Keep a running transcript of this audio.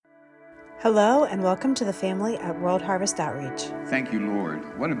Hello and welcome to the family at World Harvest Outreach. Thank you,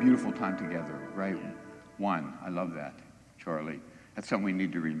 Lord. What a beautiful time together, right? One, I love that, Charlie. That's something we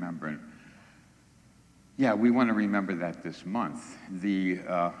need to remember. Yeah, we want to remember that this month. The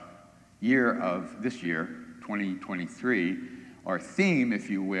this year, 2023, our theme, if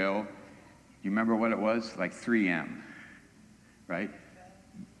you will, you remember what it was? Like 3M, right?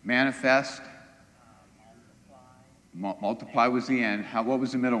 Manifest. Multiply was the end. What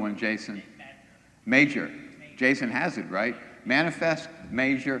was the middle one, Jason? Major. Jason has it, right? Manifest,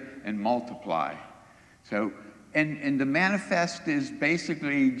 measure, and multiply. So, and the manifest is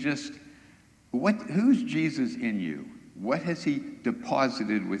basically just who's Jesus in you? What has he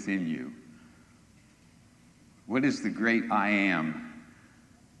deposited within you? What is the great I am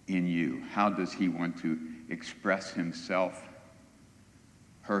in you? How does he want to express himself,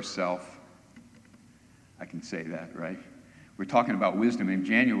 herself? I can say that, right? We're talking about wisdom. In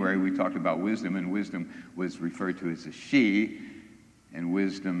January, we talked about wisdom, and wisdom was referred to as a she. And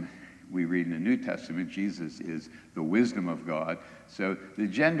wisdom, we read in the New Testament, Jesus is the wisdom of God. So the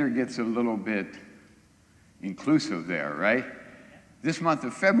gender gets a little bit inclusive there, right? This month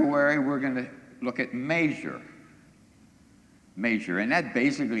of February, we're going to look at measure. Measure. And that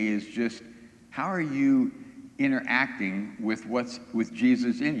basically is just, how are you interacting with with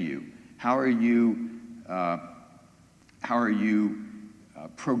Jesus in you? How are you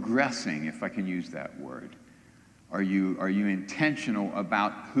progressing, if I can use that word? Are you intentional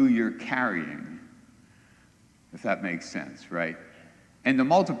about who you're carrying? If that makes sense, right? And the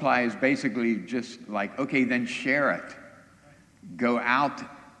multiply is basically just like, okay, then share it. Go out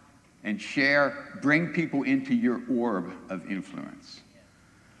and share, bring people into your orb of influence.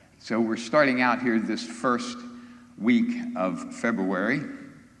 So we're starting out here this first week of February.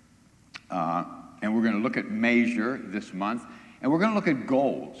 And we're going to look at measure this month, and we're going to look at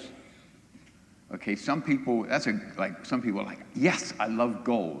goals. Okay, some people are like, yes, I love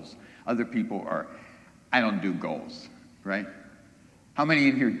goals. Other people are, I don't do goals, right? How many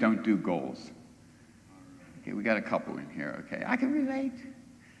in here don't do goals? Okay, we got a couple in here, okay. I can relate,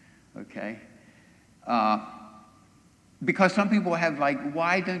 okay. Because some people have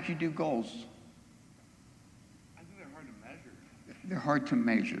why don't you do goals? I think they're hard to measure. They're hard to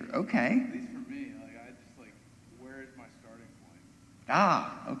measure, okay. At least for me, where is my starting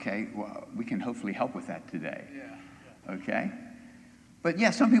point? Okay. Well, we can hopefully help with that today. Yeah. Okay? But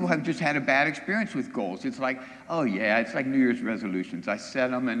yeah, some people have just had a bad experience with goals. It's like, oh yeah, it's like New Year's resolutions. I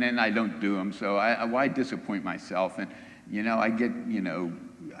set them and then I don't do them, so why disappoint myself? And,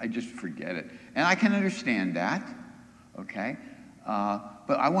 I just forget it. And I can understand that, okay?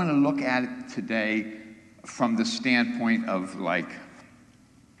 But I want to look at it today from the standpoint of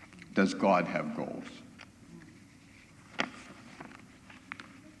does God have goals?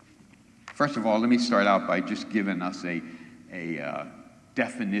 First of all, let me start out by just giving us a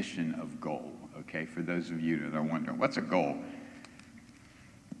definition of goal, okay? For those of you that are wondering, what's a goal?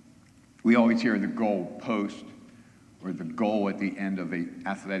 We always hear the goal post or the goal at the end of an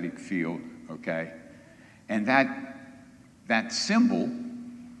athletic field, okay? And that symbol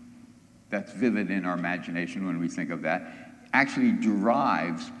that's vivid in our imagination when we think of that actually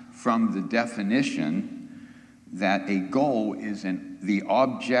derives from the definition that a goal is the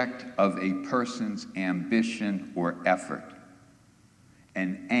object of a person's ambition or effort,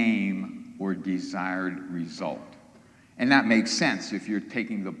 an aim or desired result. And that makes sense. If you're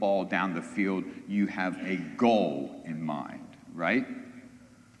taking the ball down the field, you have a goal in mind, right?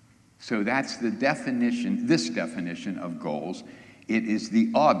 So that's the definition, this definition of goals. It is the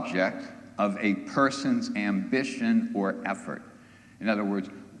object of a person's ambition or effort. In other words,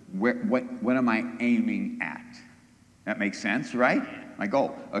 what am I aiming at? That makes sense, right? My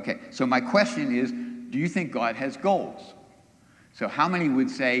goal. Okay, so my question is, do you think God has goals? So how many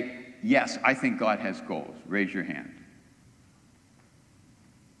would say, yes, I think God has goals? Raise your hand.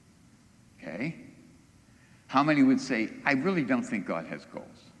 Okay. How many would say, I really don't think God has goals?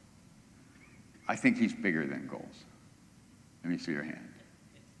 I think he's bigger than goals. Let me see your hand.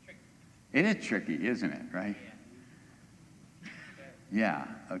 It is tricky, isn't it, right? Yeah,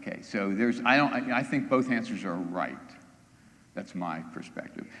 okay. So I think both answers are right. That's my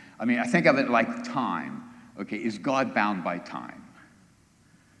perspective. I mean, I think of it like time. Okay, is God bound by time?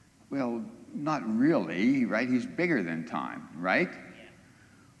 Well, not really, right? He's bigger than time, right? Yeah.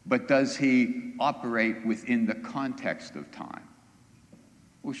 But does he operate within the context of time?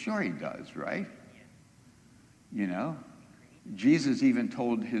 Well, sure he does, right? Yeah. Jesus even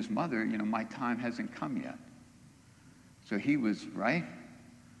told his mother, my time hasn't come yet. So he was, right?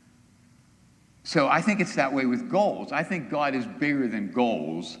 So I think it's that way with goals. I think God is bigger than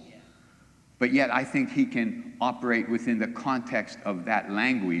goals. But yet I think he can operate within the context of that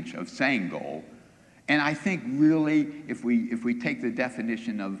language of saying goal. And I think really, if we take the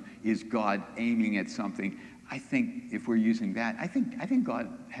definition of is God aiming at something, I think if we're using that, I think God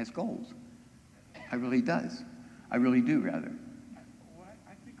has goals. I really does. I really do, rather. Well,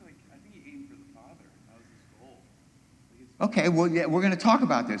 I think he aimed for the Father. That was his goal. Okay, well, yeah, we're going to talk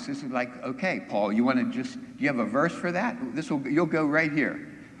about this. This is like, okay, Paul, you want to do you have a verse for that? You'll go right here.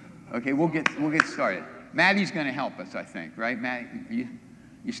 Okay, we'll get started. Maddie's going to help us, I think, right, Maddie?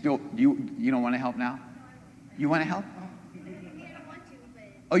 You don't want to help now? You want to help?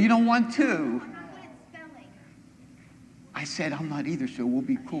 Oh, you don't want to? I said I'm not either, so we'll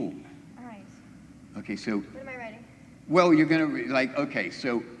be cool. All right. Okay, so. What am I writing? Well, you're going to, okay,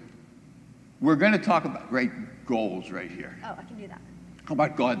 so we're going to talk about, goals right here. Oh, I can do that. How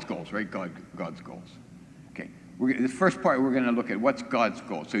about God's goals, right? God's goals. Okay, the first part we're going to look at, what's God's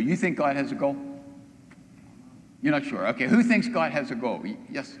goal? So you think God has a goal? You're not sure. Okay, who thinks God has a goal?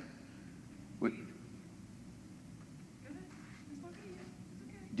 Yes? What?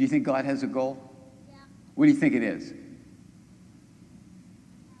 Do you think God has a goal? Yeah. What do you think it is?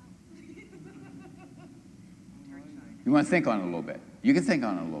 You want to think on it a little bit? You can think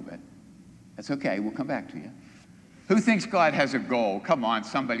on it a little bit. That's okay. We'll come back to you. Who thinks God has a goal? Come on,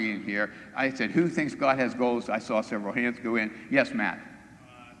 somebody in here. I said, who thinks God has goals? I saw several hands go in. Yes, Matt.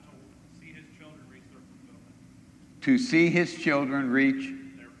 To see his children reach their fulfillment. To see his children reach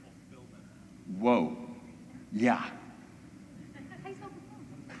Their fulfillment. Whoa. Yeah. How you spell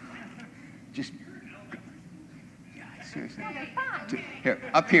fulfillment? Just. Yeah, seriously. Okay, fine. Here,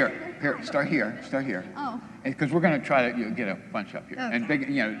 up here. Here, start here. Oh. Because we're going to try to get a bunch up here. Okay. And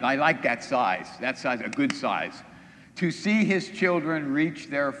big, I like that size. That size, a good size. To see his children reach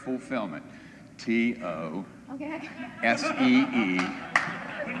their fulfillment. T-O-S-E-E. Okay.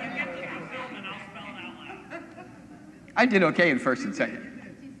 I did okay in first and second.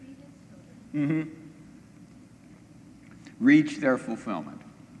 Mm-hmm. Reach their fulfillment.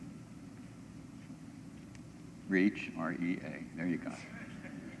 Reach, R-E-A. There you go.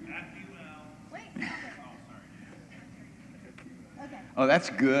 Wait. Okay. Oh, that's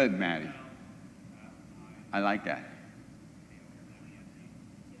good, Maddie. I like that.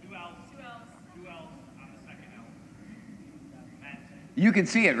 Two L's on the second L. You can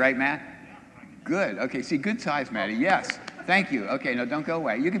see it, right, Matt? Good. Okay, see, good size, Maddie. Yes. Thank you. Okay, no, don't go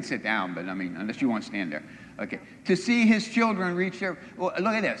away. You can sit down, but unless you want to stand there. Okay. To see his children reach their, well,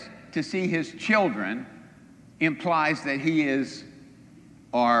 look at this. To see his children implies that he is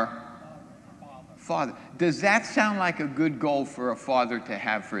our Father. Does that sound like a good goal for a father to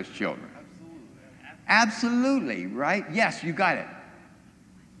have for his children? Absolutely, right? Yes, you got it.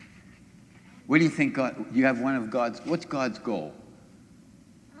 What do you think God, you have one of God's, what's God's goal?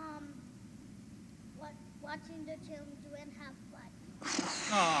 Watching the children have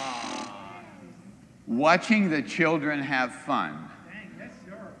fun. Watching the children have fun.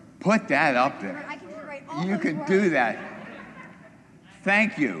 Put that up there. I can write all You those could words. do that.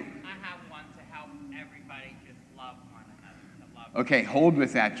 Thank you. I have one to help everybody just love one another. To love Okay, hold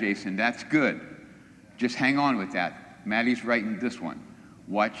with that, Jason. That's good. Just hang on with that. Maddie's writing this one.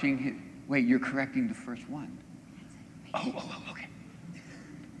 Watching his, wait, you're correcting the first one. Oh, okay.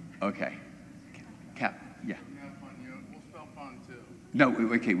 Okay. Cap, yeah. Have fun. We'll spell fun too. No,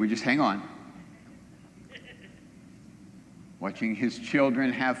 okay, we just hang on. Watching his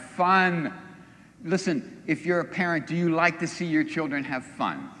children have fun. Listen, if you're a parent, do you like to see your children have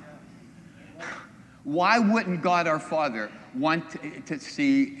fun? Why wouldn't God our Father want to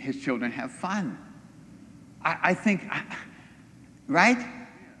see his children have fun? I think, right?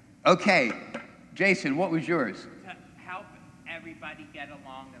 Okay, Jason, what was yours? to help everybody get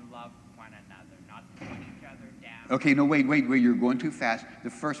along and love one another, not to put each other down. Okay, no, wait, you're going too fast. The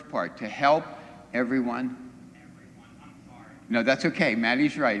first part, to help everyone. I'm sorry. No, that's okay.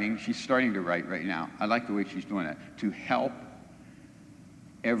 Maddie's writing. She's starting to write right now. I like the way she's doing it. To help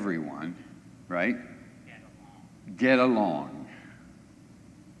everyone, right? Get along.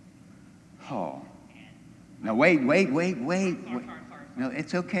 Oh. Now, wait. No,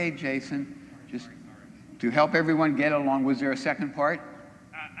 it's okay, Jason. Just to help everyone get along. Was there a second part?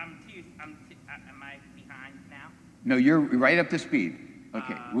 Am I behind now? No, you're right up to speed.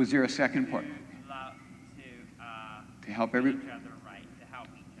 Okay. Was there a second part? Love To help each every. other right, to help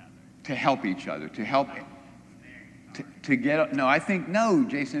each other. To help each other. To help. To get. No, I think no,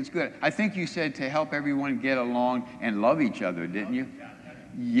 Jason. It's good. I think you said to help everyone get along and love each other, didn't you?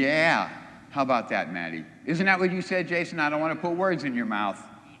 Yeah. How about that, Maddie? Isn't that what you said, Jason? I don't want to put words in your mouth.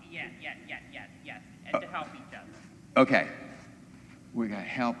 Yes. And to help each other. Okay. We got to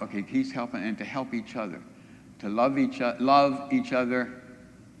help. Okay, he's helping, and to help each other, to love each other,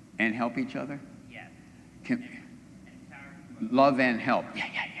 and help each other. Yes. Love and help. Yeah.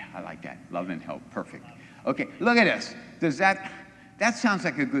 I like that. Love and help. Perfect. Okay, look at this. Does that sounds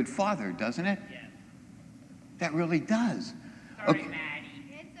like a good father, doesn't it? Yes. That really does. Sorry, Okay. Maddie.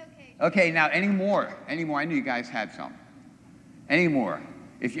 It's okay. Okay, now any more? I knew you guys had some. Any more?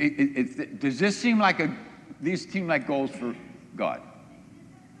 Does this seem like these seem like goals for God?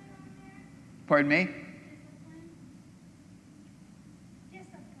 Pardon me?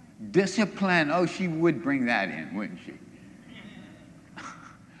 Discipline. Oh, she would bring that in, wouldn't she?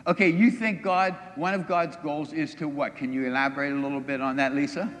 Okay, you think one of God's goals is to what? Can you elaborate a little bit on that,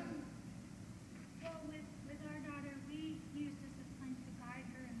 Lisa? Well, with our daughter, we use discipline to guide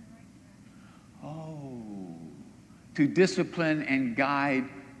her in the right direction. Oh, to discipline and guide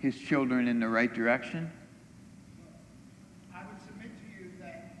his children in the right direction? I would submit to you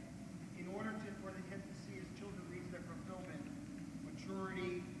that in order for him to see his children reach their fulfillment,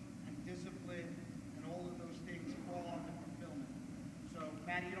 maturity and discipline and all of those things fall on the fulfillment. So,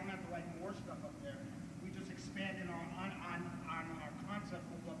 Maddie, you don't have to write more stuff up there. We just expanded on our concept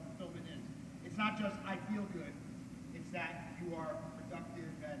of what fulfillment is. It's not just I feel good. It's that you are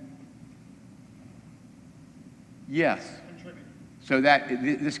productive and Yes. contributing. So that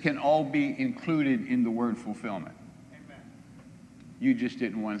this can all be included in the word fulfillment. Amen. You just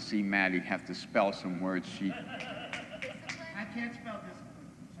didn't want to see Maddie have to spell some words she... I can't spell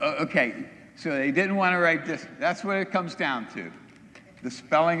discipline. Okay, so they didn't want to write this. That's what it comes down to. The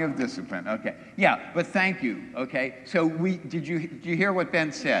spelling of discipline. Okay. Yeah, but thank you. Okay. So did you hear what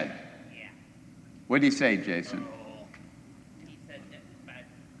Ben said? Yeah. What did he say, Jason? He said that, but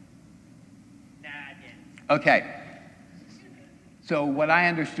no, I didn't. Okay. So what I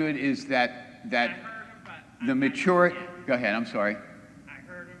understood is that I heard him, but the maturity... Go ahead, I'm sorry. I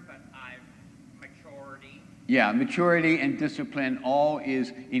heard him, but maturity. Yeah, maturity and discipline all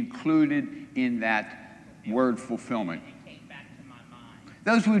is included in that word fulfillment. It came back to my mind.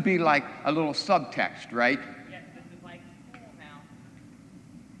 Those would be like a little subtext, right? Yes, this is like school now.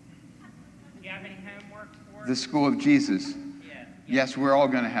 Do you have any homework for The us? school of Jesus. Yes. Yes, we're all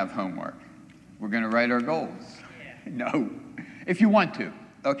going to have homework. We're going to write our goals. Yeah. No, if you want to.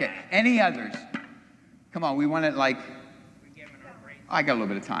 Okay, any others? Come on, we want it like, We're giving our grades. I got a little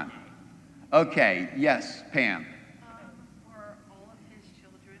bit of time. Okay, yes, Pam. For all of his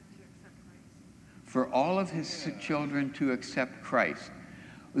children to accept Christ. For all of his children to accept Christ.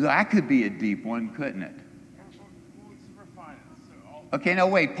 Well, that could be a deep one, couldn't it? Well, let's refine it. So all, Okay, no,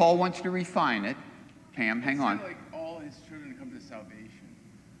 wait, Paul wants to refine it. Pam, hang on. Say, like all his children come to salvation.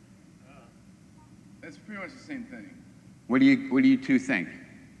 That's pretty much the same thing. What do you two think?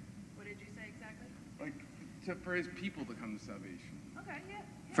 What did you say exactly? Like for his people to come to salvation. Okay, yeah.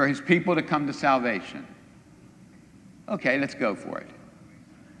 For his people to come to salvation. Okay, let's go for it.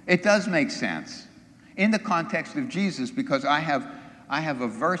 It does make sense in the context of Jesus, because I have a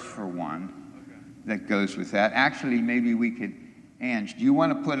verse for one that goes with that. Actually, maybe we could, Ange, do you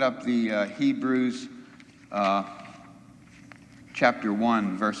want to put up the Hebrews chapter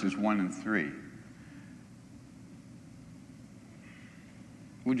 1, verses 1 and 3?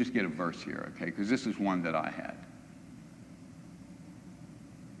 We'll just get a verse here, okay? Because this is one that I had.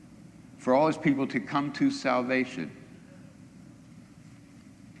 For all his people to come to salvation.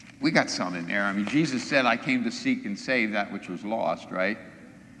 We got some in there. I mean, Jesus said, I came to seek and save that which was lost, right?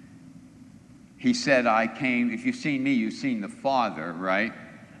 He said, I came, if you've seen me, you've seen the Father, right?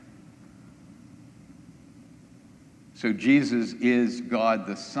 So Jesus is God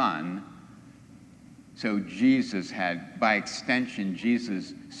the Son. So Jesus had, by extension,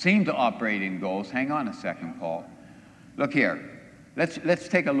 Jesus seemed to operate in goals. Hang on a second, Paul. Look here. Let's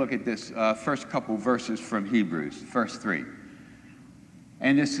take a look at this first couple verses from Hebrews, first 3.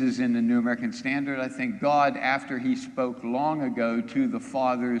 And this is in the New American Standard. I think God, after he spoke long ago to the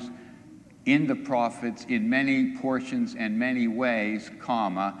fathers in the prophets in many portions and many ways,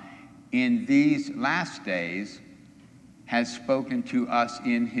 comma, in these last days has spoken to us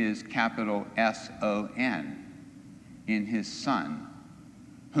in his capital S-O-N, in his Son,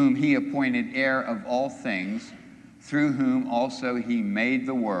 whom he appointed heir of all things, through whom also he made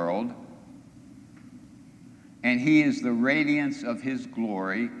the world. And he is the radiance of his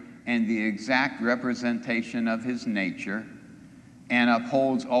glory and the exact representation of his nature, and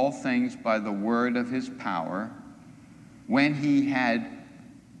upholds all things by the word of his power. When he had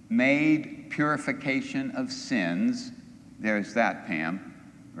made purification of sins, there's that, Pam,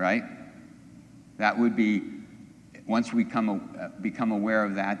 right? That would be, once we become aware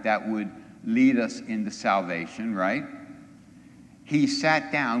of that, that would lead us into salvation, right? he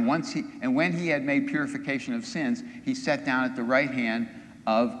sat down and when he had made purification of sins, he sat down at the right hand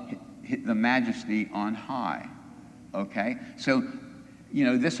of the majesty on high. Okay? So,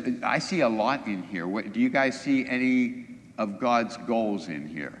 this, I see a lot in here. Do you guys see any of God's goals in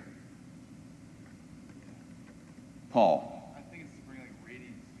here? Paul. I think it's to bring like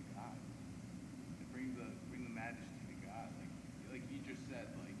radiance to God, to bring the majesty to God, like you just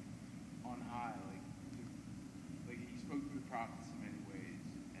said, like on high, like he spoke through the prophets in many ways,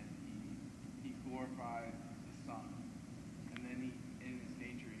 and he glorified the Son, and then in his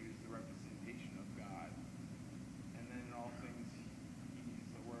nature he was the representation of God, and then in all things he used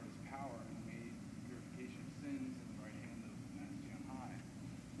the word as power and made purification of sins in the right hand of the majesty on high.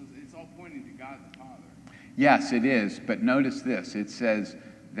 So it's all pointing to God the Father. Yes, it is. But notice this. It says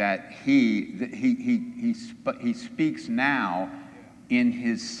that he speaks now in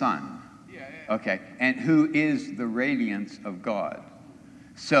his Son. Okay. And who is the radiance of God.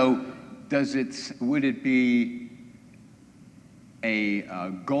 So would it be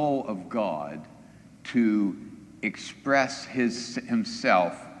a goal of God to express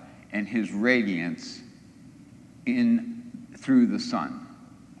himself and his radiance through the Son?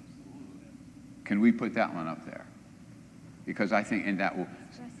 Can we put that one up there? Because I think, and that will,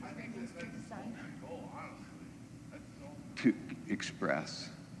 to express.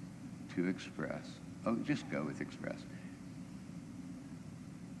 Oh, just go with express.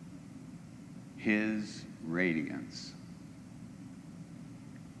 His radiance.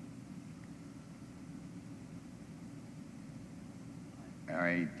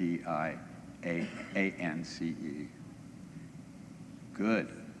 Radiance. Good.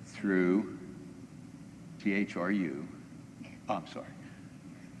 Through THRU. Oh, I'm sorry.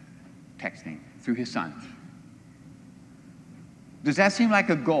 Texting. Through his Son. Does that seem like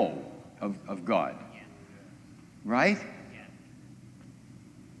a goal of God? Yeah. Right? Yeah.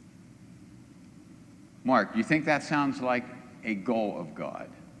 Mark, do you think that sounds like a goal of God?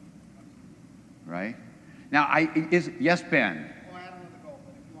 Right? Now, yes, Ben? Well, I don't know the goal,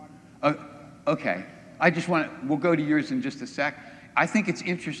 but if you want. Okay. We'll go to yours in just a sec. I think it's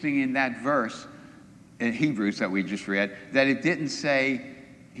interesting in that verse, in Hebrews that we just read, that he didn't say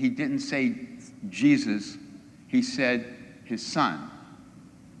Jesus, he said his Son.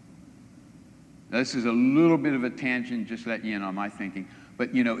 Now, this is a little bit of a tangent, just to let you in on my thinking, but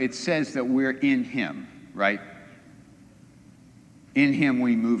it says that we're in him, right? In him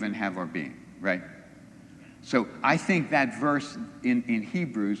we move and have our being, right? So I think that verse in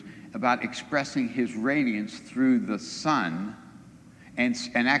Hebrews about expressing his radiance through the Son and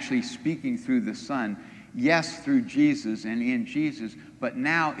actually speaking through the Son, yes, through Jesus and in Jesus, but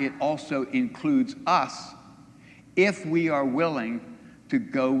now it also includes us if we are willing to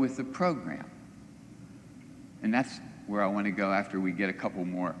go with the program. And that's where I want to go after we get a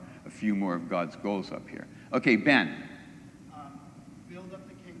few more of God's goals up here. Okay, Ben. Build up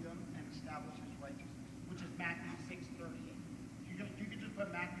the kingdom and establish his righteousness, which is Matthew 6:38. You could just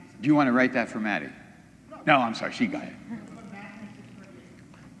put Matthew 6:38. Do you want to write that for Maddie? No, I'm sorry, she got it. Put Matthew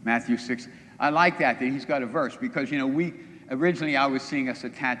 6:38. Matthew 6. I like that he's got a verse because, originally I was seeing us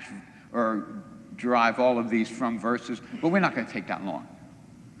attach or derive all of these from verses, but we're not going to take that long.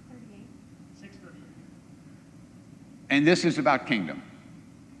 6:38. And this is about kingdom.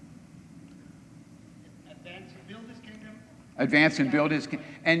 Advance and build his kingdom. Advance and build his kingdom.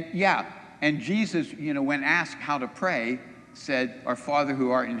 And Jesus, when asked how to pray, said, Our Father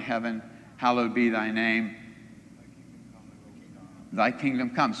who art in heaven, hallowed be thy name. Thy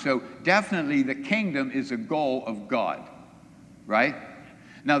kingdom come. So definitely the kingdom is a goal of God, right?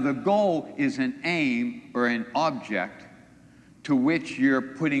 Now the goal is an aim or an object to which you're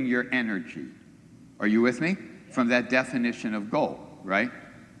putting your energy. Are you with me? From that definition of goal, right?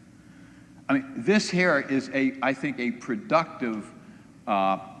 I mean, this here is I think a productive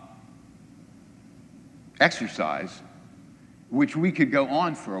exercise, which we could go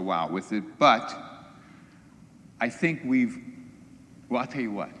on for a while with it, but I think well, I'll tell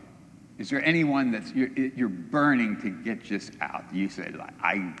you what. Is there anyone that's you're burning to get just out? You say,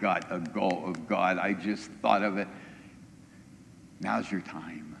 I got a goal of God. I just thought of it. Now's your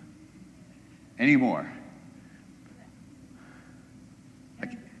time. Any more? You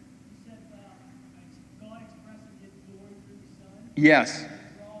said God expressing his glory through the Son. Yes.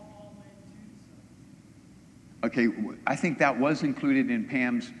 Draw all men to the Son. Okay, I think that was included in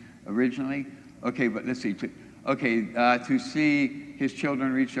Pam's originally. Okay, but let's see. To see his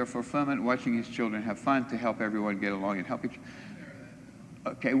children reach their fulfillment, watching his children have fun, to help everyone get along and help each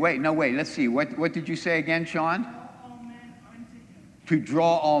other. Okay, wait, let's see. What did you say again, Sean? All men unto him. To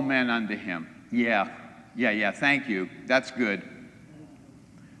draw all men unto him. Yeah, thank you. That's good.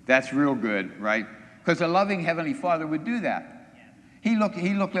 That's real good, right? Because a loving Heavenly Father would do that. He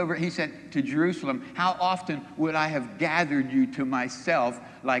looked over, he said to Jerusalem, how often would I have gathered you to myself,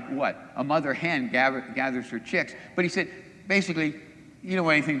 like what? A mother hen gathers her chicks. But he said, basically, you don't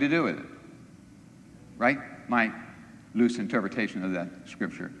want anything to do with it. Right? My loose interpretation of that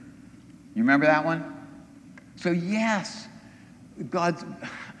scripture. You remember that one? So yes,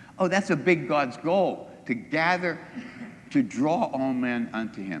 that's a big God's goal, to gather, to draw all men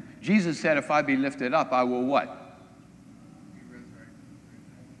unto him. Jesus said, if I be lifted up, I will what?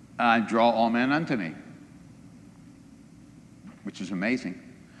 Draw all men unto me, which is amazing.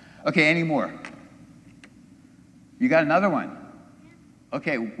 Okay, any more? You got another one?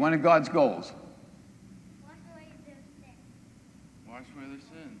 Okay, one of God's goals. Wash away their sins. Wash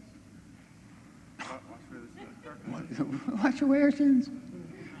away their sins. Wash away our sins.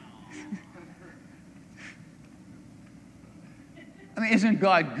 I mean, isn't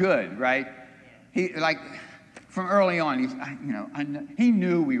God good, right? He, like, from early on, he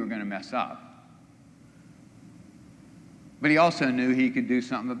knew we were going to mess up. But he also knew he could do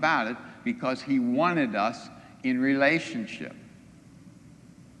something about it because he wanted us in relationship.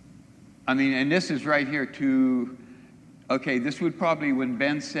 I mean, and this is right here this would probably, when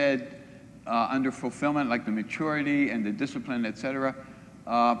Ben said under fulfillment, like the maturity and the discipline, etc.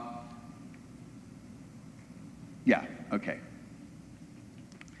 Okay.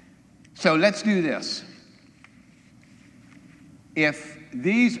 So let's do this. If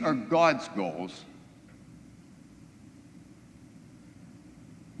these are God's goals,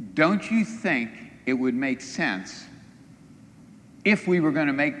 don't you think it would make sense, if we were going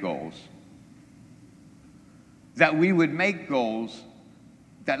to make goals, that we would make goals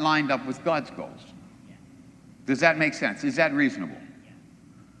that lined up with God's goals? Does that make sense? Is that reasonable?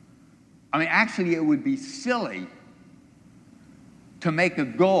 I mean, actually, it would be silly to make a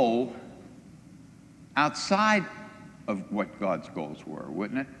goal outside of what God's goals were,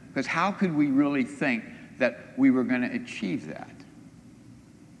 wouldn't it? Because how could we really think that we were going to achieve that?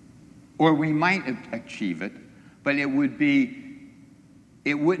 Or we might achieve it, but it wouldn't be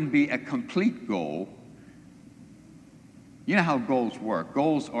a complete goal. You know how goals work.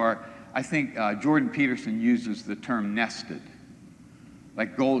 Goals are, I think Jordan Peterson uses the term nested.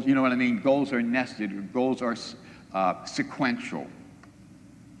 Like goals, you know what I mean? Goals are nested, or goals are sequential.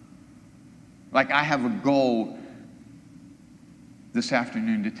 Like I have a goal this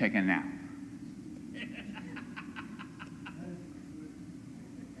afternoon to take a nap.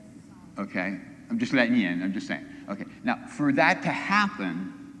 Okay? I'm just letting you in. I'm just saying. Okay. Now, for that to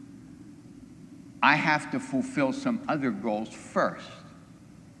happen, I have to fulfill some other goals first.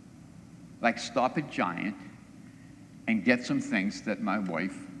 Like stop at Giant and get some things that my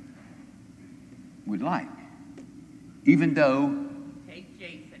wife would like. Even though Take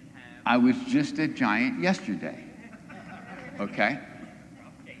Jason home. I was just at Giant yesterday. Okay?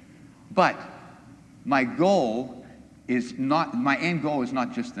 But my end goal is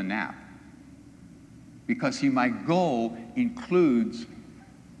not just the nap. Because see, my goal includes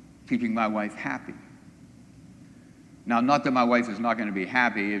keeping my wife happy. Now, not that my wife is not going to be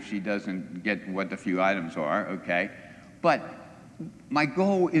happy if she doesn't get what the few items are, okay? But my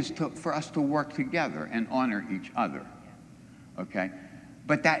goal is for us to work together and honor each other, okay?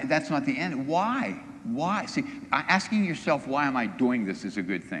 But that's not the end. Why? Why? See, asking yourself, why am I doing this, is a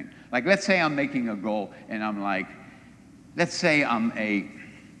good thing. Like, let's say I'm making a goal, and I'm like, let's say I'm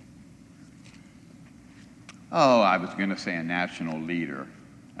I was going to say a national leader.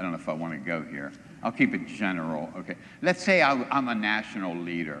 I don't know if I want to go here. I'll keep it general, okay? Let's say I'm a national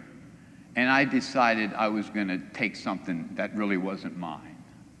leader, and I decided I was going to take something that really wasn't mine,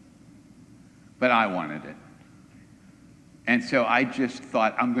 but I wanted it. And so I just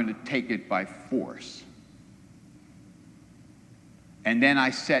thought, I'm going to take it by force. And then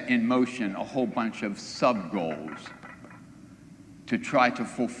I set in motion a whole bunch of sub-goals to try to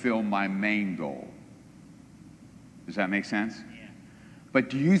fulfill my main goal. Does that make sense? Yeah. But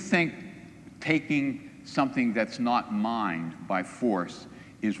do you think taking something that's not mine by force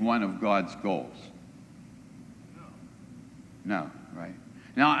is one of God's goals? No, right?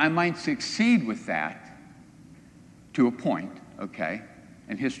 Now, I might succeed with that to a point, okay?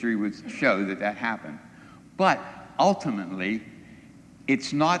 And history would show that that happened. But ultimately,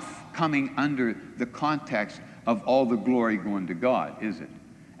 it's not coming under the context of all the glory going to God, is it?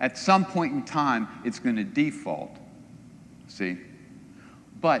 At some point in time, it's going to default. See?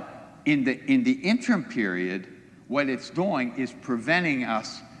 But in the interim period, what it's doing is preventing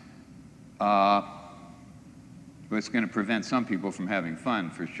us, well, it's going to prevent some people from having fun,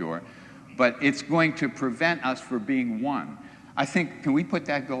 for sure, but it's going to prevent us from being one. I think, can we put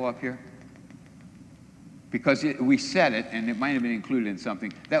that goal up here? Because we said it, and it might have been included in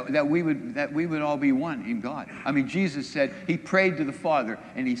something, that we would all be one in God. I mean, Jesus said, he prayed to the Father,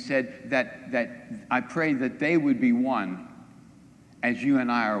 and he said that I pray that they would be one as you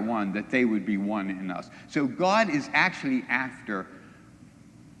and I are one, that they would be one in us. So God is actually after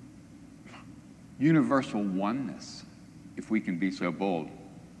universal oneness, if we can be so bold.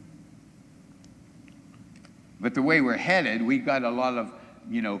 But the way we're headed, we've got a lot of,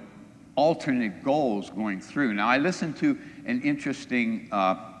 alternate goals going through. Now, I listened to an interesting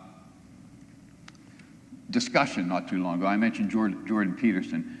discussion not too long ago. I mentioned Jordan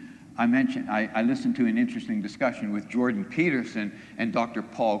Peterson. I listened to an interesting discussion with Jordan Peterson and Dr.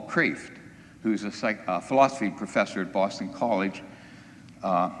 Paul Kreeft, who's a philosophy professor at Boston College,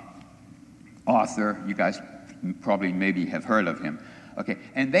 author. You guys probably maybe have heard of him. Okay,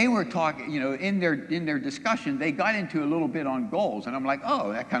 and they were talking, in their discussion, they got into a little bit on goals, and I'm like,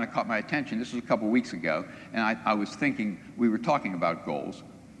 oh, that kind of caught my attention. This was a couple weeks ago, and I was thinking, we were talking about goals,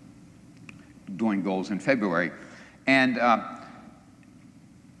 doing goals in February, and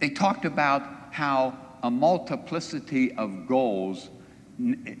they talked about how a multiplicity of goals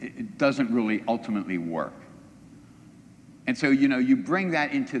it doesn't really ultimately work. And so, you bring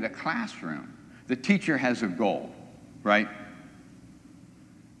that into the classroom. The teacher has a goal, right?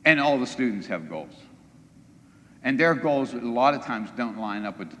 And all the students have goals. And their goals a lot of times don't line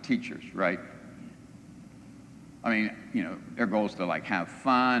up with the teachers, right? I mean, their goals to like have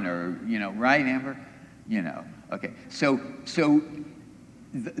fun or, right, Amber? Okay. So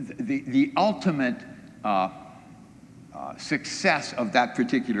the ultimate success of that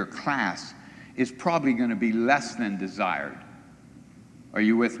particular class is probably going to be less than desired. Are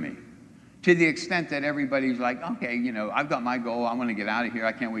you with me? To the extent that everybody's like, okay, I've got my goal. I want to get out of here.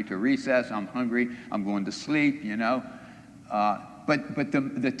 I can't wait to recess. I'm hungry. I'm going to sleep, But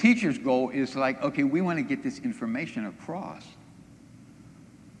the teacher's goal is like, okay, we want to get this information across.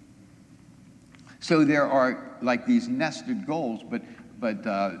 So there are like these nested goals, but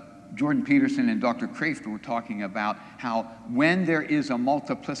Jordan Peterson and Dr. Kreeft were talking about how when there is a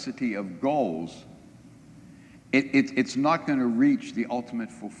multiplicity of goals, it's not going to reach the ultimate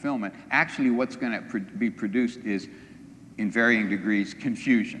fulfillment. Actually, what's going to be produced is, in varying degrees,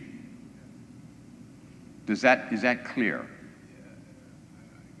 confusion. Is that clear?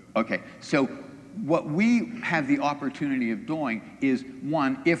 Okay, so what we have the opportunity of doing is,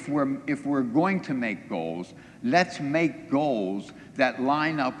 one, if we're going to make goals, let's make goals that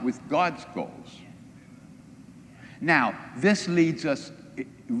line up with God's goals. Now, this leads us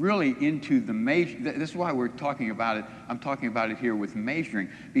really into the measure. This is why we're talking about it. I'm talking about it here with measuring,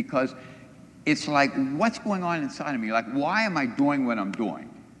 because it's like, what's going on inside of me? Like, why am I doing what I'm doing?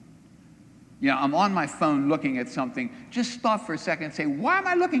 I'm on my phone looking at something. Just stop for a second and say, why am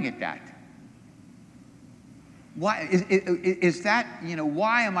I looking at that? Why is that,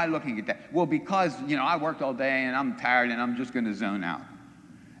 why am I looking at that? Well, because, I worked all day and I'm tired and I'm just going to zone out.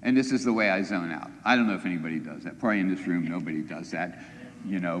 And this is the way I zone out. I don't know if anybody does that. Probably in this room, nobody does that,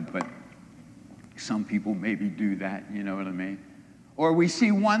 but some people maybe do that, you know what I mean? Or we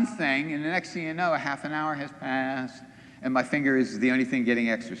see one thing, and the next thing you know, a half an hour has passed, and my finger is the only thing getting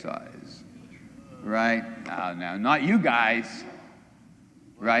exercise, right? No, not you guys,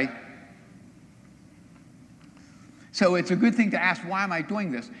 right? So it's a good thing to ask, why am I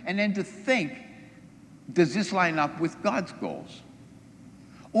doing this? And then to think, does this line up with God's goals?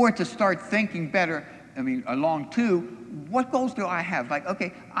 Or to start thinking better, along too, what goals do I have? Like,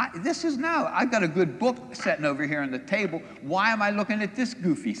 okay, I've got a good book sitting over here on the table. Why am I looking at this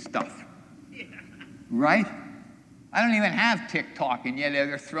goofy stuff? Yeah. Right? I don't even have TikTok, and yet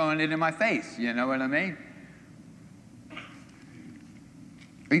they're throwing it in my face. You know what I mean?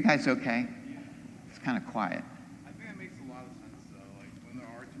 Are you guys okay? It's kind of quiet. I think that makes a lot of sense, though. Like, when there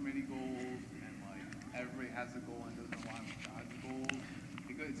are too many goals, and, like, everybody has a goal and doesn't align with God's goals,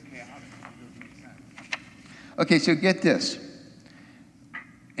 it's chaotic. It doesn't make sense. Okay, so get this.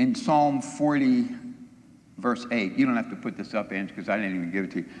 In Psalm 40, verse 8, you don't have to put this up, Ange, because I didn't even give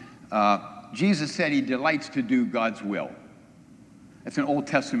it to you. Jesus said he delights to do God's will. That's an Old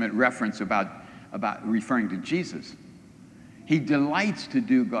Testament reference about referring to Jesus. He delights to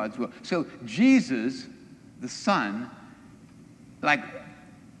do God's will. So Jesus, the Son, like,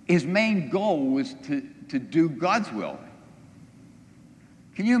 his main goal was to do God's will.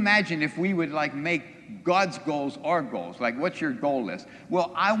 Can you imagine if we would like make God's goals our goals? Like, what's your goal list?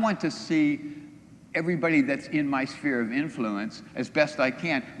 Well, I want to see everybody that's in my sphere of influence, as best I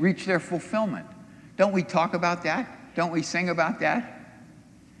can, reach their fulfillment. Don't we talk about that? Don't we sing about that?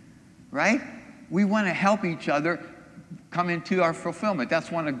 Right? We want to help each other come into our fulfillment. That's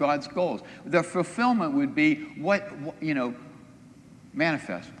one of God's goals. The fulfillment would be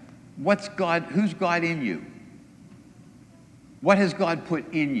manifest. Who's God in you? What has God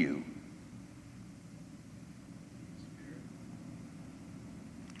put in you?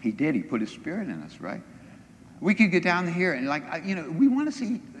 He did. He put his Spirit in us, right? We could get down here and we want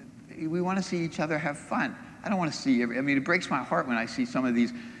to see each other have fun. I don't want to see it breaks my heart when I see some of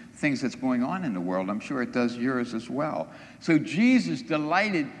these things that's going on in the world. I'm sure it does yours as well. So Jesus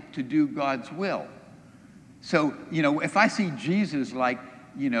delighted to do God's will. So, if I see Jesus writing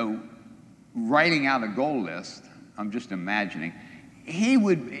out a goal list, I'm just imagining,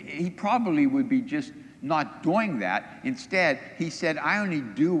 he probably would be just not doing that. Instead, he said, I only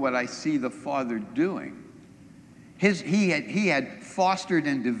do what I see the Father doing. He had fostered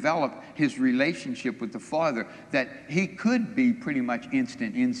and developed his relationship with the Father that he could be pretty much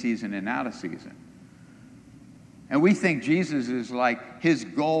instant in season and out of season. And we think Jesus is his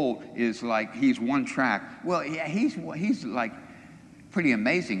goal is he's one track. Well, yeah, he's pretty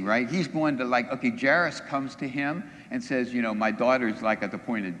amazing, right? He's going to Jairus comes to him and says, my daughter's at the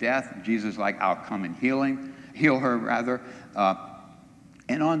point of death. Jesus I'll come and heal her rather.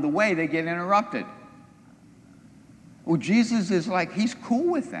 And on the way, they get interrupted. Well, Jesus is he's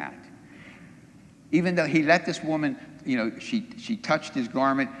cool with that. Even though he let this woman, she touched his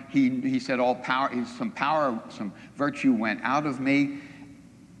garment. He said, all power, some virtue went out of me.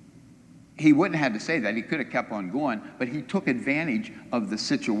 He wouldn't have to say that. He could have kept on going, but he took advantage of the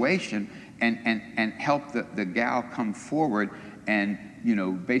situation and helped the gal come forward and,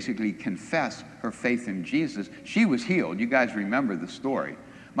 basically confess her faith in Jesus. She was healed. You guys remember the story.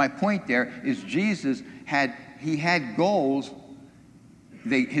 My point there is Jesus had goals.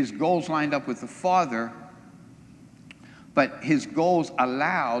 His goals lined up with the Father, but his goals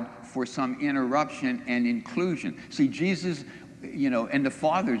allowed for some interruption and inclusion. See, Jesus, and the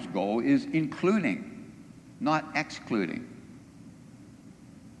Father's goal is including, not excluding.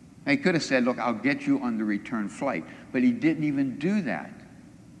 Now, he could have said, look, I'll get you on the return flight, but he didn't even do that.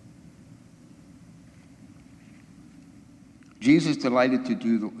 Jesus delighted to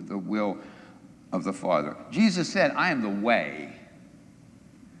do the will of the Father. Jesus said, I am the way.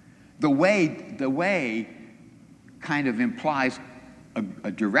 The way kind of implies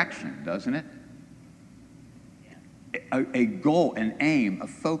a direction, doesn't it? A goal, an aim, a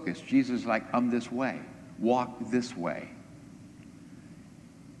focus. Jesus is I'm this way. Walk this way.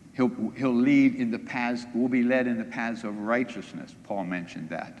 He'll lead in the paths, we'll be led in the paths of righteousness. Paul mentioned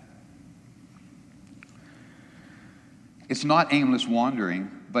that. It's not aimless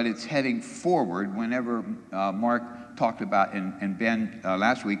wandering, but it's heading forward. Whenever Mark talked about, and Ben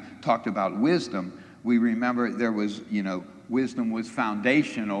last week talked about wisdom, we remember there was, wisdom was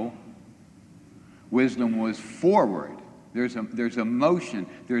foundational. Wisdom was forward. There's a motion.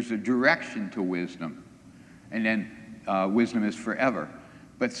 There's a direction to wisdom. And then wisdom is forever.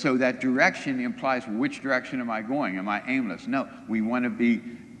 But so that direction implies, which direction am I going? Am I aimless? No, we want to be,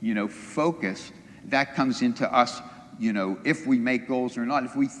 focused. That comes into us, if we make goals or not.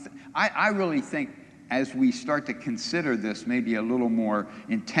 I really think as we start to consider this maybe a little more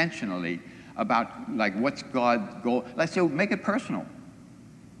intentionally about what's God's goal. Let's say make it personal.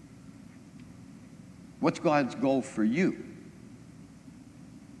 What's God's goal for you?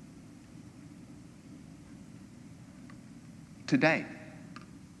 Today,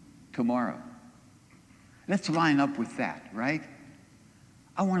 tomorrow. Let's line up with that, right?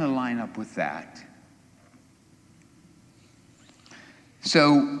 I want to line up with that.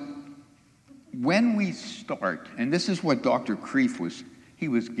 So when we start, and this is what Dr. Kreeft was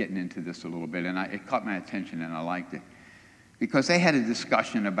getting into this a little bit, and it caught my attention and I liked it. Because they had a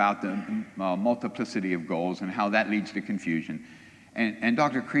discussion about the multiplicity of goals and how that leads to confusion. And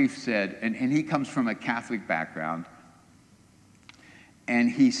Dr. Kreeft said, and he comes from a Catholic background,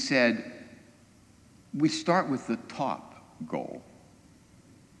 and he said, we start with the top goal.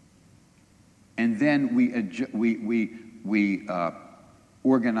 And then we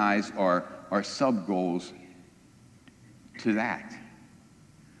organize our sub-goals to that.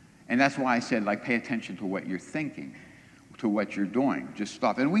 And that's why I said, pay attention to what you're thinking, to what you're doing. Just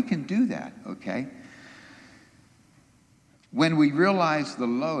stop. And we can do that, okay? When we realize the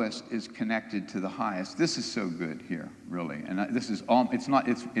lowest is connected to the highest, this is so good here, really. And this is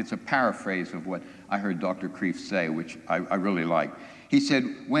it's a paraphrase of what I heard Dr. Kreeft say, which I really like. He said,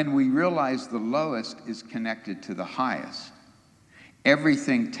 when we realize the lowest is connected to the highest,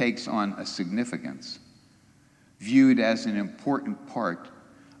 everything takes on a significance, viewed as an important part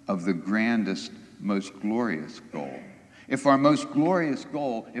of the grandest, most glorious goal. If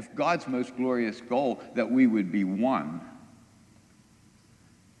God's most glorious goal that we would be one,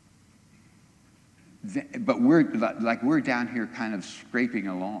 but we're down here kind of scraping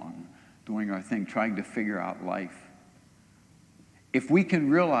along, doing our thing, trying to figure out life. If we can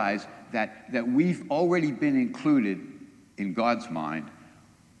realize that we've already been included in God's mind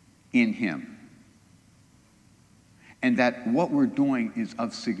in Him, and that what we're doing is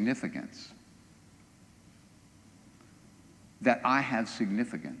of significance, that I have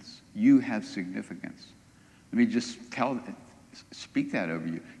significance, you have significance. Let me just speak that over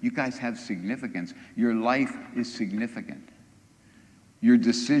you. You guys have significance. Your life is significant. Your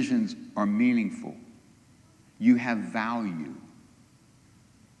decisions are meaningful. You have value,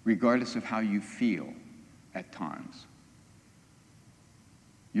 regardless of how you feel at times.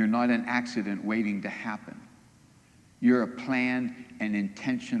 You're not an accident waiting to happen. You're a planned and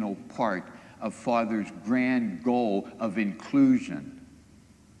intentional part of Father's grand goal of inclusion.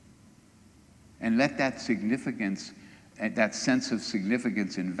 And let that significance, that sense of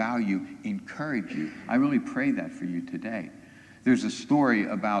significance and value encourage you. I really pray that for you today. There's a story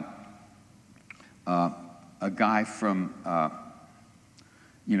about a guy from a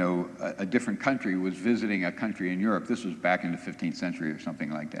different country was visiting a country in Europe. This was back in the 15th century or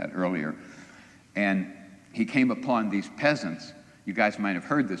something like that, earlier. And he came upon these peasants. You guys might have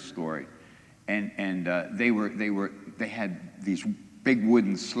heard this story. And they had these big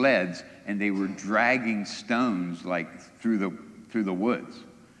wooden sleds, and they were dragging stones like through the woods,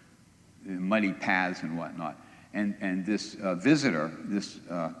 muddy paths and whatnot. And this visitor, this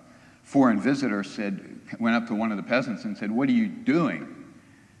foreign visitor, went up to one of the peasants and said, "What are you doing?"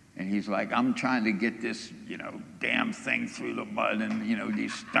 And he's like, "I'm trying to get this, damn thing through the mud and,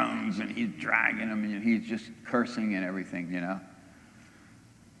 these stones," and he's dragging them, and he's just cursing and everything,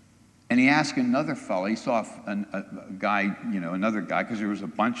 And he asked another fellow, he saw a guy, another guy, because there was a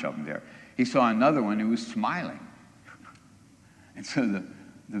bunch of them there. He saw another one who was smiling. And so the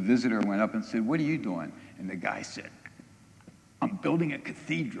visitor went up and said, "What are you doing?" And the guy said, "I'm building a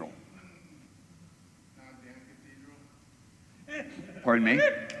cathedral." Not a damn cathedral? Pardon me?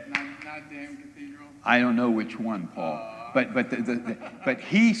 Not damn cathedral? I don't know which one, Paul. But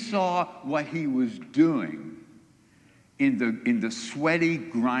he saw what he was doing in the sweaty,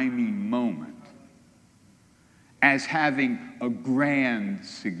 grimy moment as having a grand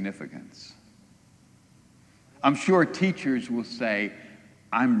significance. I'm sure teachers will say,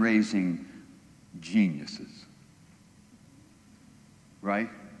 "I'm raising geniuses." Right?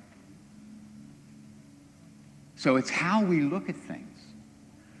 So it's how we look at things.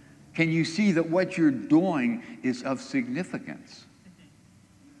 Can you see that what you're doing is of significance?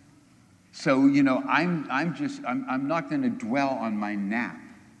 So, I'm not going to dwell on my nap.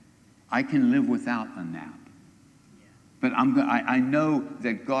 I can live without a nap. But I know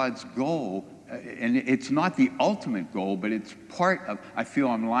that God's goal, and it's not the ultimate goal, but it's part of, I feel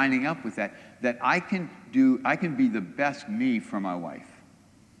I'm lining up with that I can be the best me for my wife.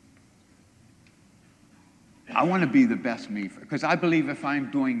 I want to be the best me, because I believe if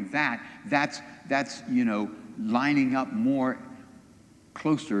I'm doing that, that's lining up more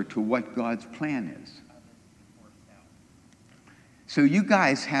closer to what God's plan is. So you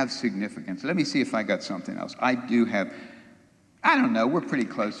guys have significance. Let me see if I got something else. I do have, I don't know, we're pretty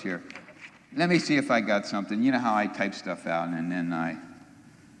close here. Let me see if I got something. You know how I type stuff out and then I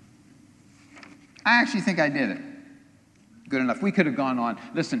actually think I did it. Good enough. We could have gone on.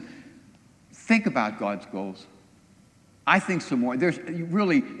 Listen, think about God's goals. I think some more. There's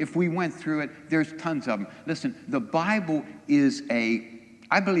really, if we went through it, there's tons of them. Listen, the Bible is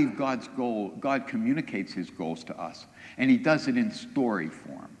I believe God's goal, God communicates His goals to us, and He does it in story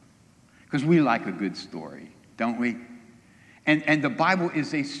form. Because we like a good story, don't we? And the Bible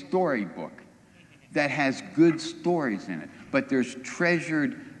is a storybook that has good stories in it, but there's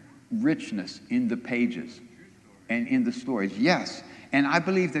treasured richness in the pages and in the stories. Yes, and I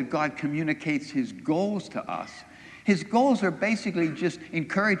believe that God communicates His goals to us. His goals are basically just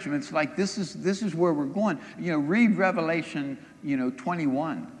encouragements like this is where we're going. Read Revelation,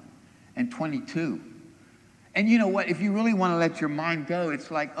 21 and 22. And you know what? If you really want to let your mind go,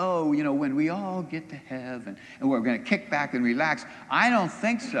 it's like, when we all get to heaven and we're going to kick back and relax. I don't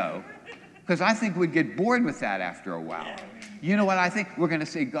think so, because I think we'd get bored with that after a while. You know what I think? We're going to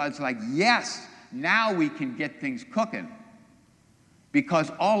say, God's like, yes, now we can get things cooking.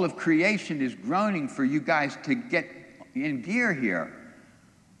 Because all of creation is groaning for you guys to get in gear here.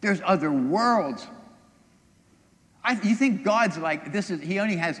 There's other worlds. You think God's like, he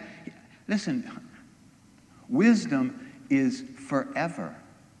only has, listen, wisdom is forever,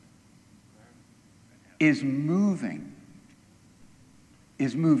 is moving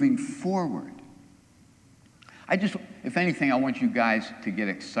forward. If anything, I want you guys to get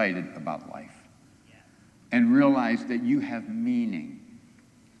excited about life. and realize that you have meaning.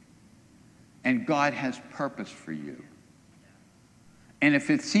 And God has purpose for you. And if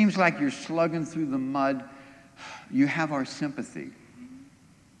it seems like you're slugging through the mud, you have our sympathy.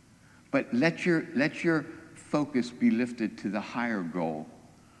 But let your focus be lifted to the higher goal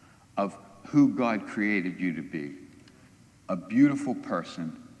of who God created you to be. A beautiful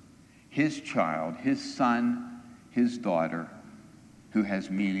person, his child, his son, his daughter, who has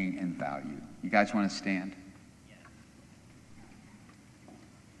meaning and value. You guys want to stand?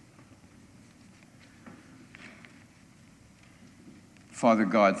 Father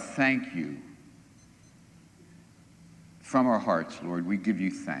God, thank you. From our hearts, Lord, we give you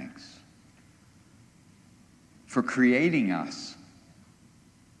thanks for creating us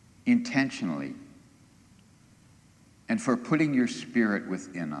intentionally and for putting your Spirit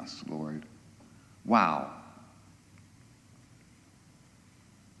within us, Lord. Wow.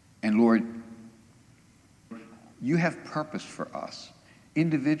 And Lord, you have purpose for us.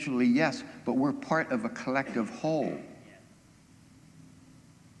 Individually, yes, but we're part of a collective whole.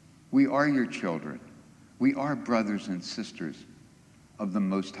 We are your children. We are brothers and sisters of the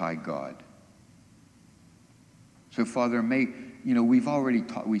Most High God. So, Father, we've already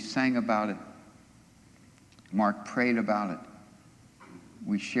taught, we sang about it. Mark prayed about it.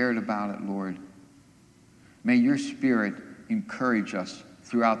 We shared about it, Lord. May your Spirit encourage us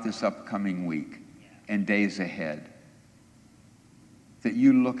throughout this upcoming week and days ahead. That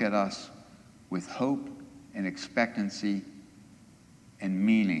you look at us with hope and expectancy and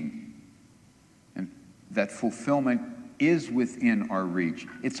meaning, and that fulfillment is within our reach.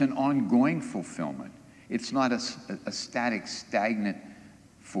 It's an ongoing fulfillment. It's not a static, stagnant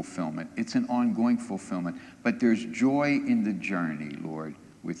fulfillment. It's an ongoing fulfillment. But there's joy in the journey, Lord,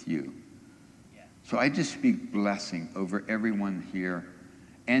 with you. Yeah. So I just speak blessing over everyone here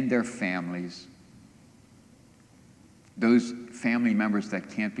and their families, those family members that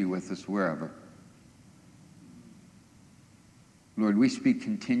can't be with us wherever. Lord, we speak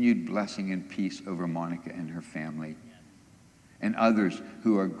continued blessing and peace over Monica and her family and others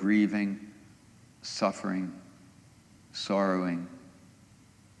who are grieving, suffering, sorrowing.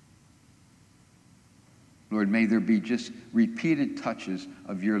 Lord, may there be just repeated touches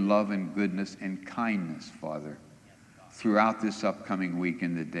of your love and goodness and kindness, Father, throughout this upcoming week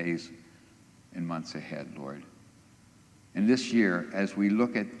and the days and months ahead, Lord. And this year, as we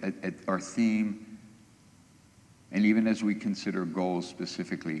look at our theme, and even as we consider goals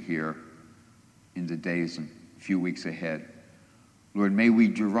specifically here in the days and few weeks ahead, Lord, may we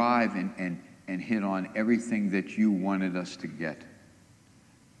derive and hit on everything that you wanted us to get.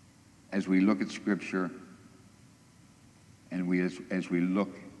 As we look at Scripture and as we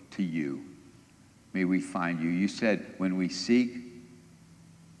look to you, may we find you. You said when we seek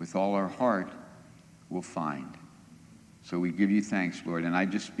with all our heart, we'll find. So we give you thanks, Lord, and I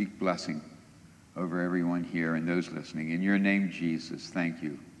just speak blessing over everyone here and those listening. In your name, Jesus, thank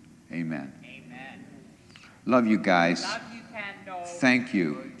you. Amen. Amen. Love you guys. Love you, Kendall. Thank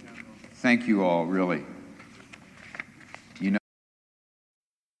you. Thank you all, really.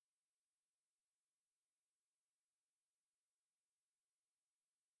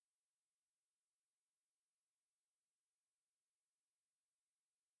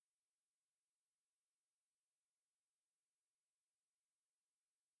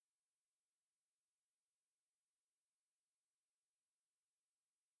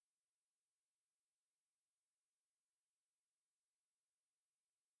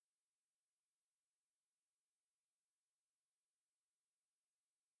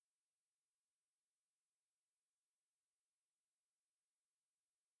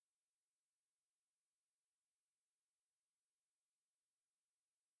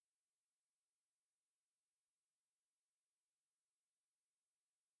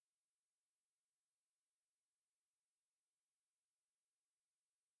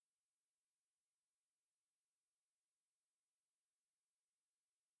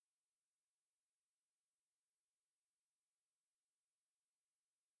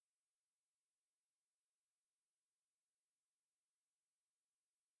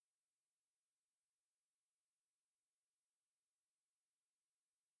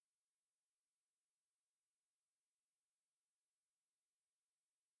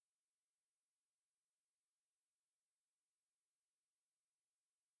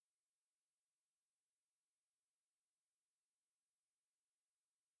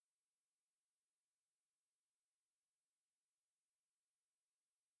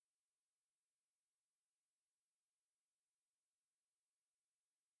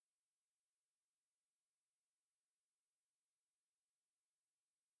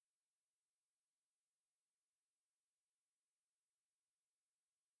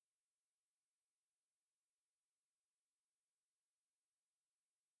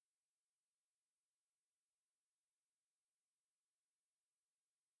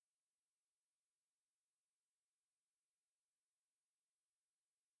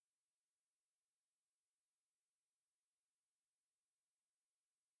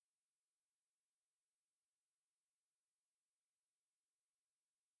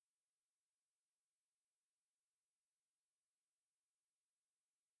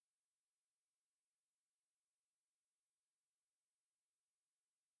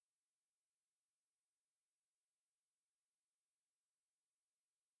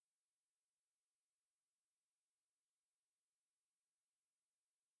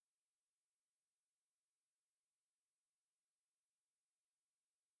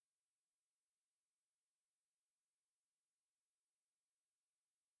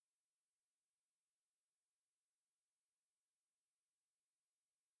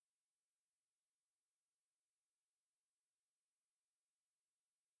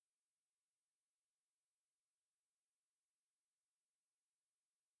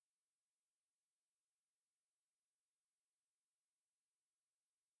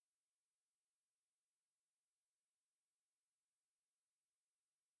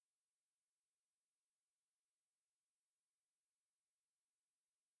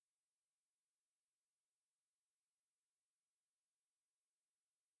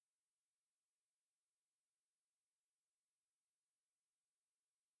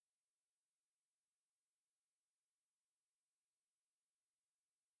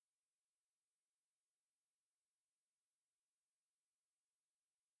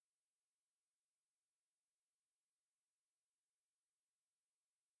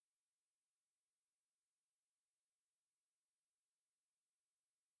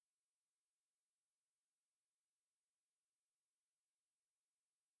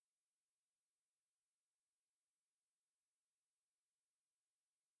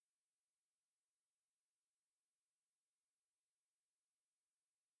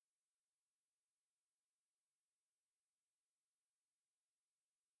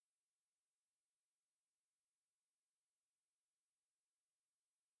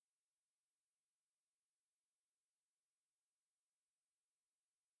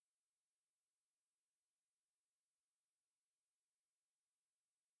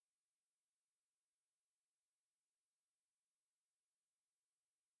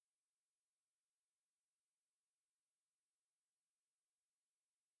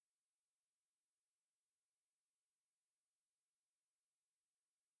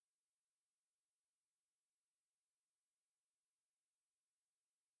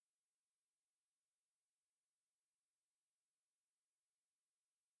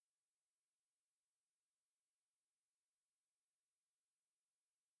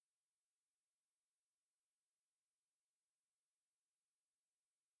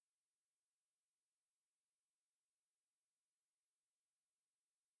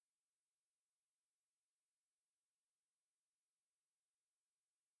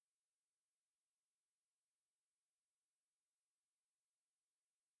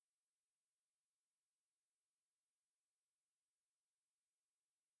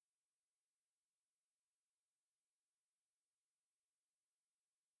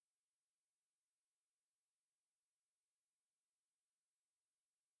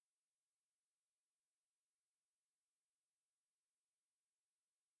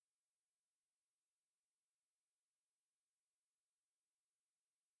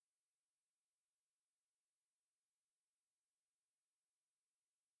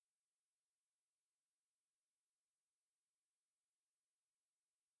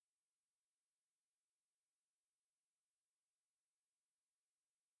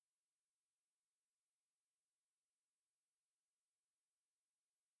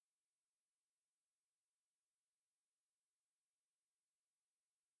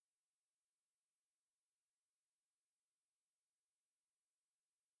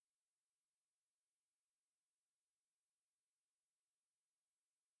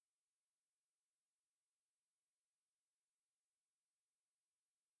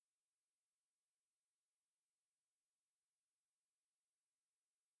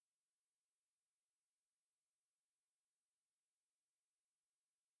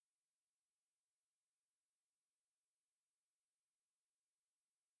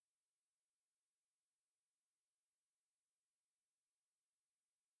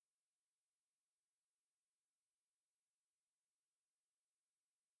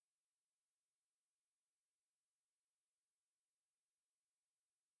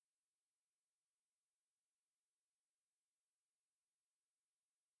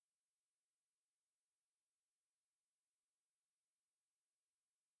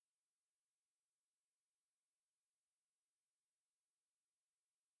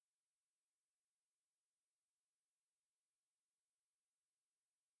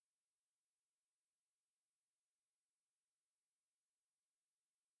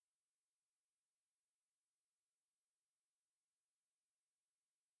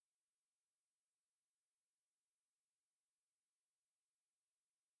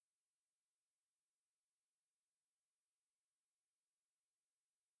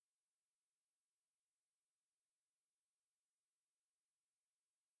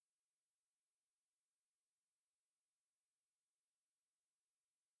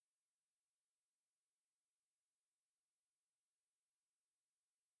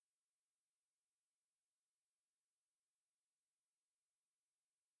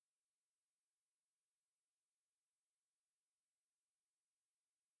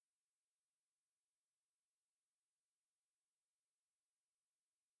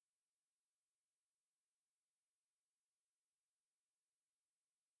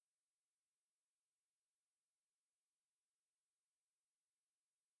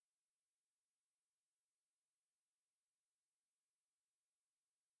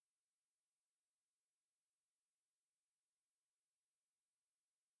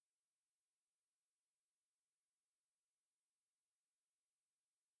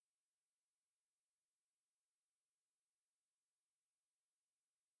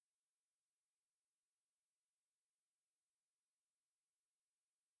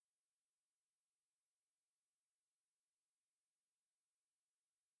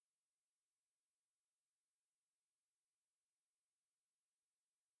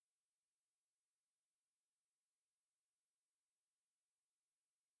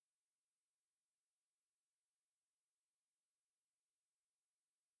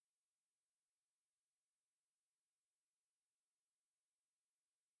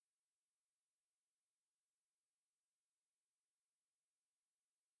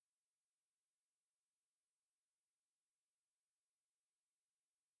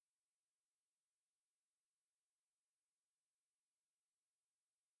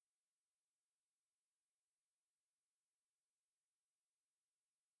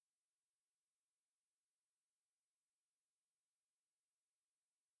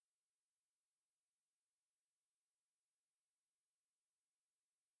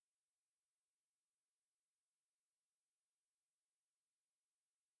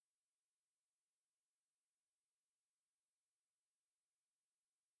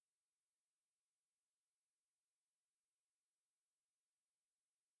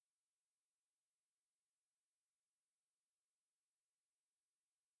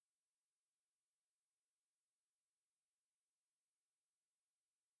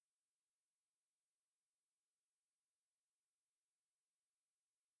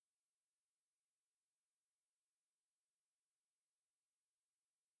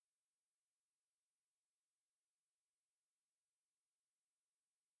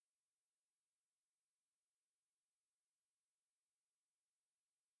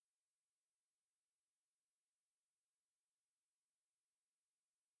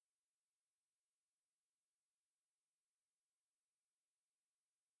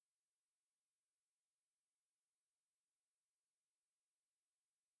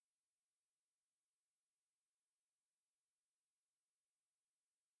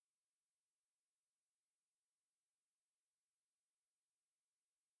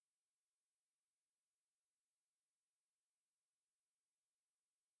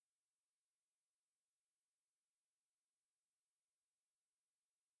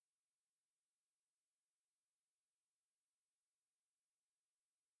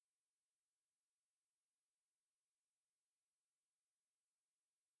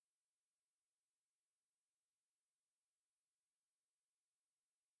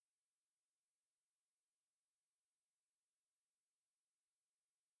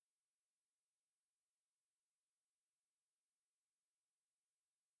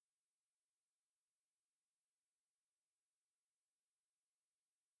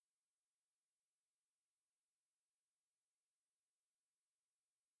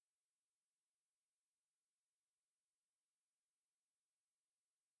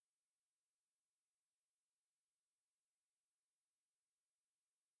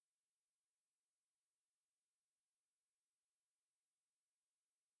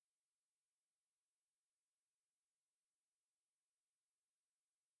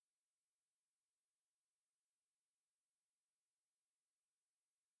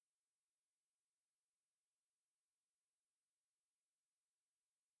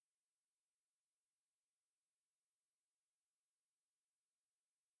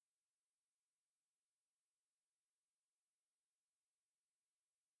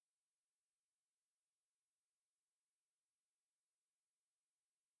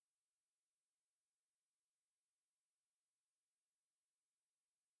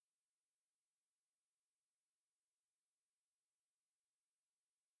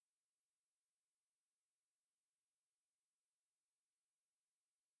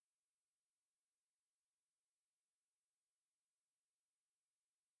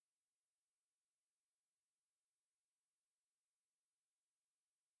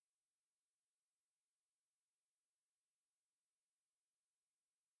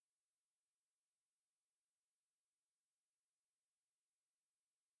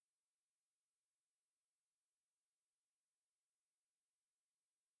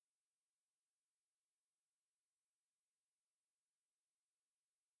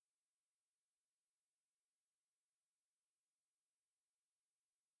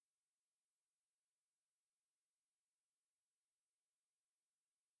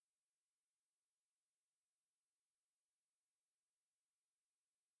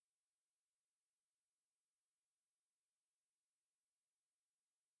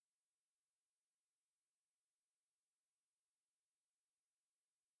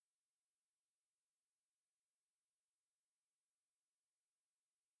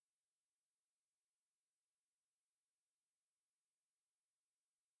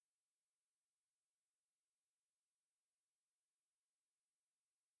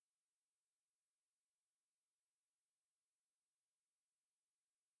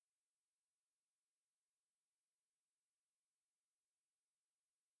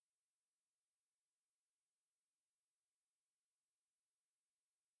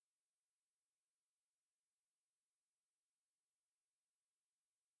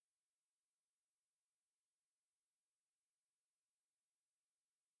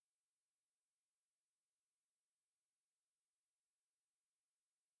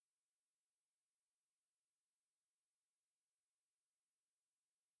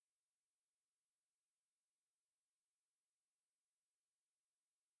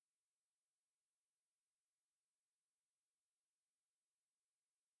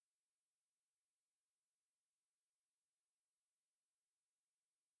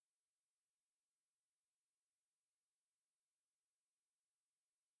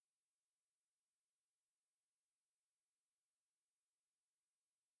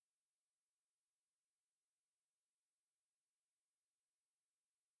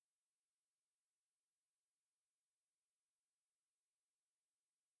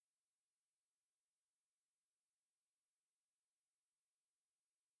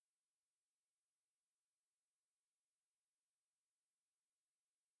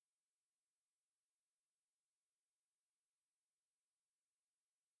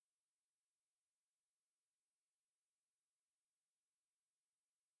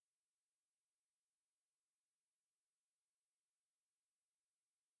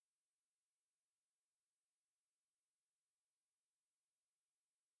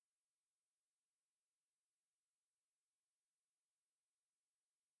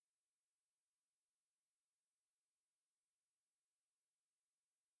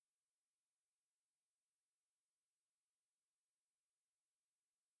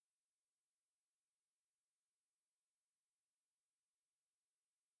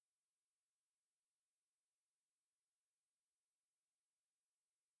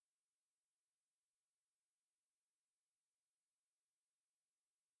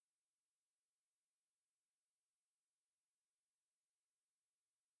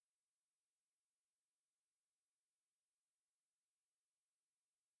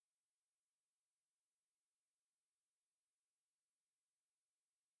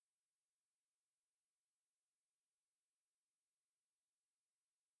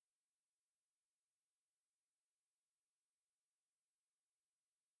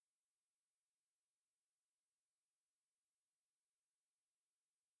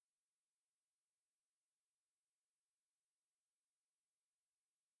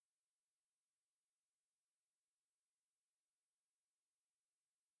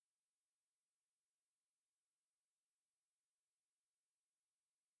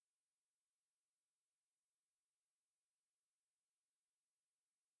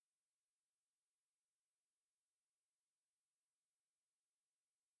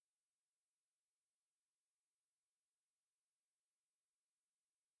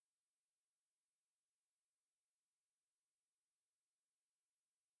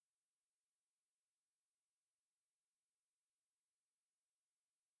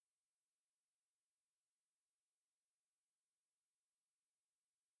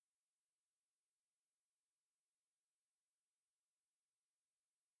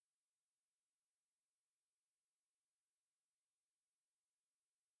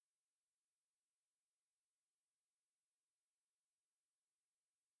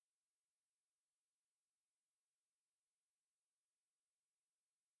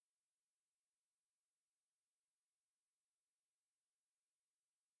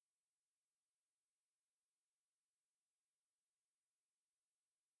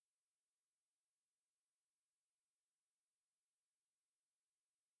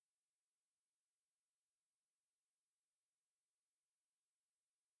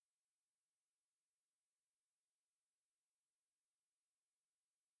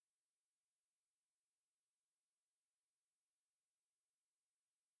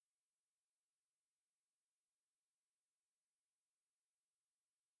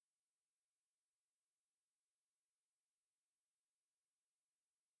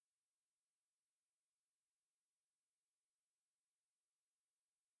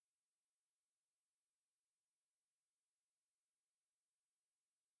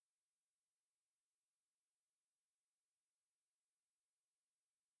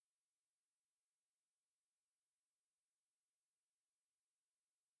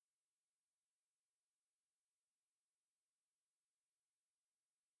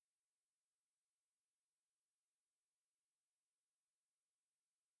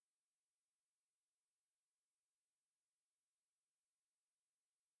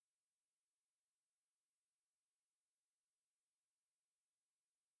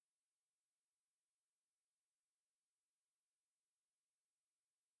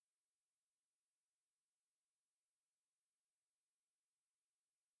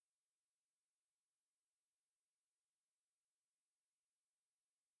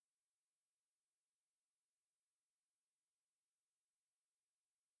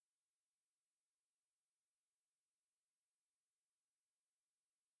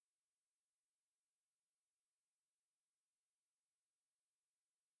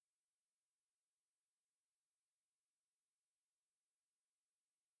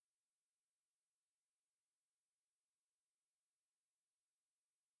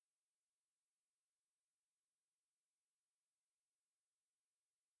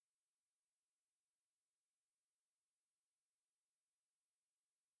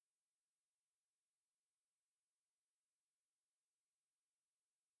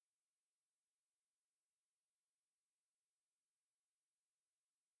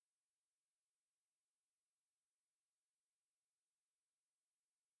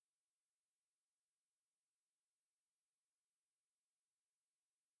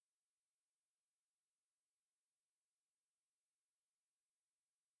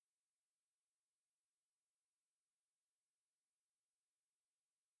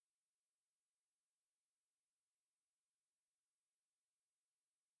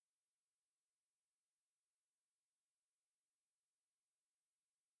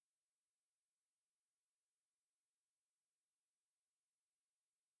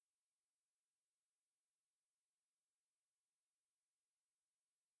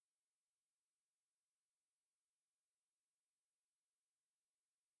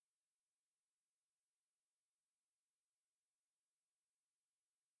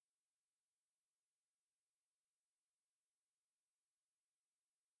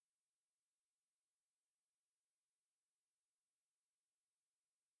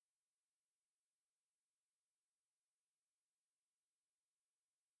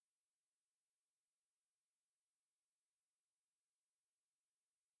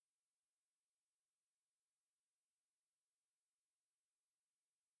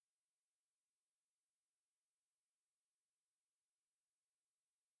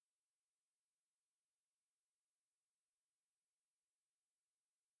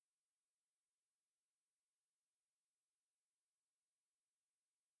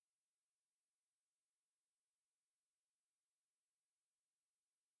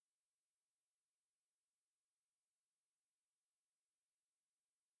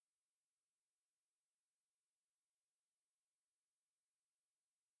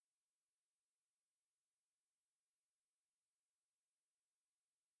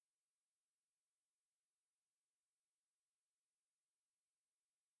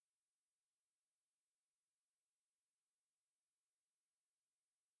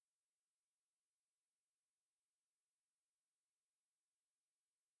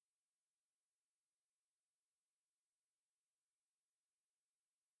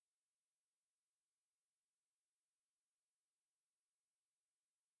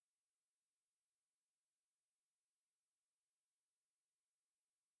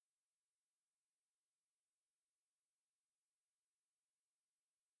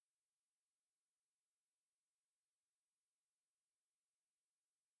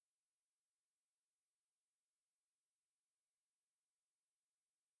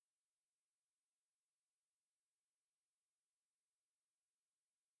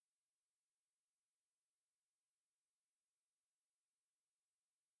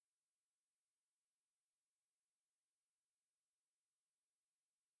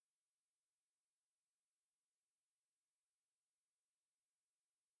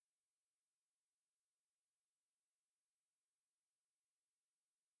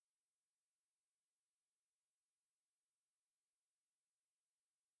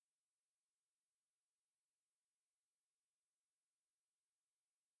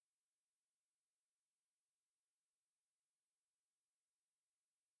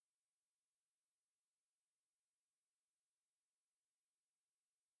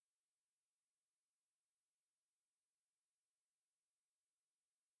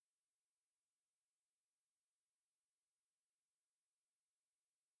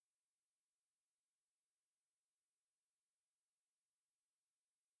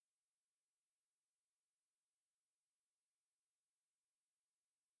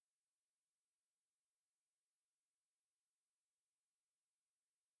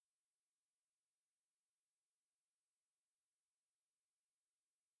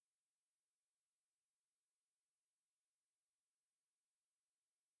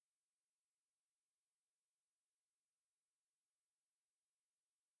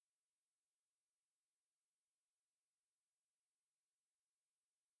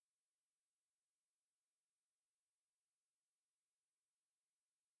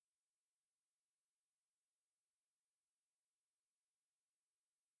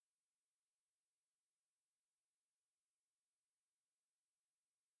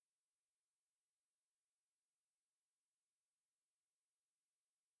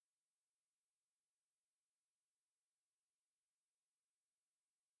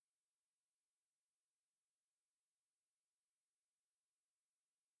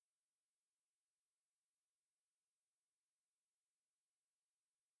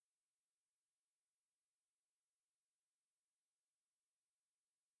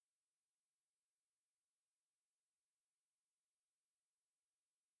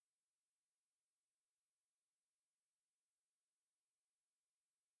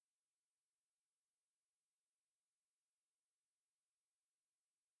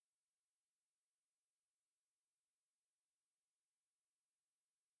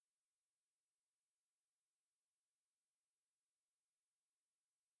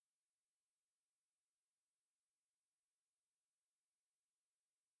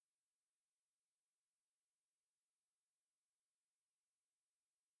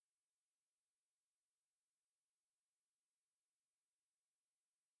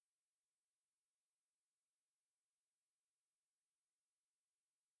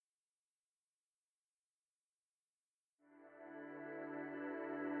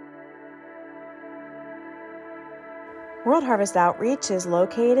 World Harvest Outreach is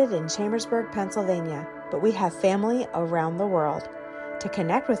located in Chambersburg, Pennsylvania, but we have family around the world. To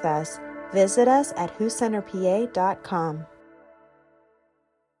connect with us, visit us at whocenterpa.com.